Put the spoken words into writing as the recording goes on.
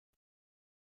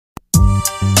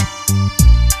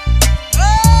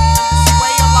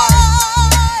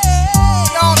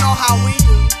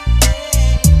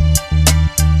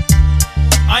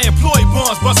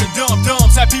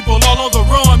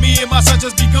my son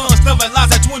just begun. Snuffing lies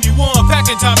at 21,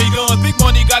 packing Tommy guns. Big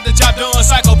money got the job done.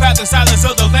 Psychopathic silence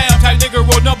of the lamb. Type nigga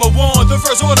rule #1. The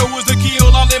first order was to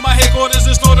kill all in my headquarters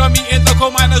and slaughter me and the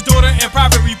coal miner's daughter and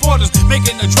private reporters.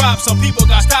 Making the drop, some people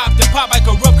got stopped and popped by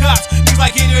corrupt cops. Things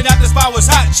like in and out the spot was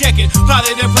hot. Check it.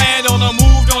 Plotted and planned on them,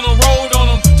 moved on them, rolled on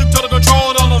them, took total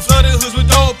control on them, flooded hoods with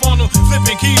dope on them,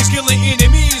 flipping keys, killing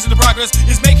enemies. And the progress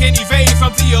is making evade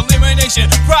from the elimination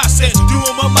process.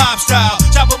 Doing my mob style,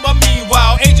 chopping my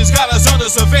meanwhile. Agents got us under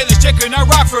surveillance, checking our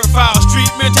Rockford files.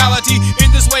 Street mentality, in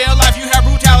this way of life you have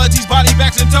brutalities, body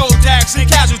bags and toe tags and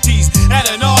casualties at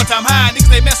an all-time high. Niggas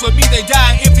they mess with me, they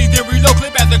die empty, then reload,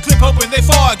 clip at the clip, hoping they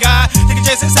fall, guy. Taking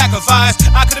chance and sacrifice,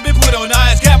 I could've been put on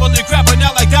ice, gambling, crapping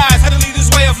out like dies. Had to leave this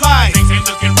way of life. Things ain't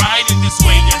looking right in this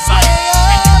way of life,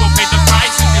 and you will pay the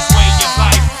price in this way of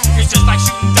life. It's just like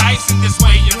shooting dice in this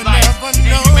way of life, and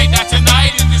you may not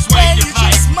tonight in this way of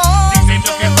life. Things ain't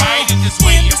looking right in this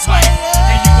way of life,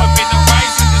 and you will pay the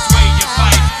price in this way of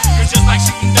life. It's just like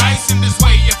shooting dice in this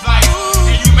way of life,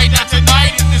 and you may not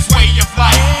tonight in this way of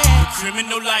life. The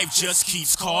criminal life just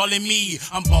keeps calling me.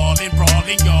 I'm ballin',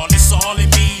 brawling, y'all, it's all in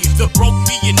me. The broke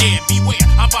millionaire, beware,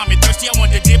 I'm bombing thirsty. I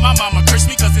wonder did my mama curse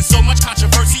me, cause there's so much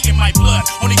controversy in my blood.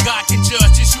 Only God can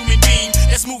judge this human being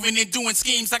that's moving and doing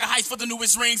schemes like a heist for the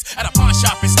newest rings. At a pawn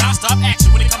shop, it's non-stop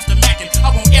action when it comes to macking. I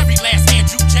want every last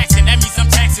Andrew Jackson, that means I'm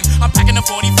taxing. I'm packing a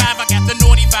 45, I got the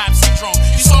naughty vibe syndrome.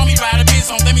 You saw me ride a Benz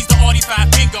on, that means the Audi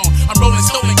 5 been gone. I'm rolling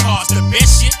stolen cars, the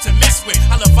best shit to mess with.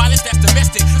 I love violence that's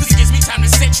domestic, cause it gives me time to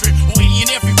set trip on any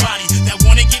and everybody that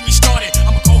wanna get me started.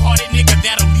 I'm a cold-hearted nigga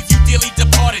that'll leave you dearly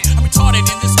departed. I'm retarded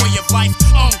in this way of life,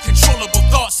 uncontrollable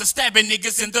thoughts of stabbing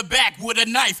niggas in the back with a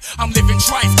knife. I'm living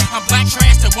trife, I'm black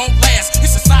trash that won't last.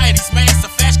 It's society's mass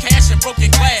of fast cash and broken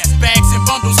glass. Bags and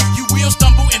bundles, you will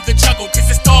stumble in the juggle, cause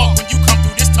it's dark when you come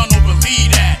through this tunnel,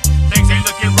 believe that. Things ain't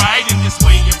looking right in this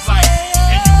way of life.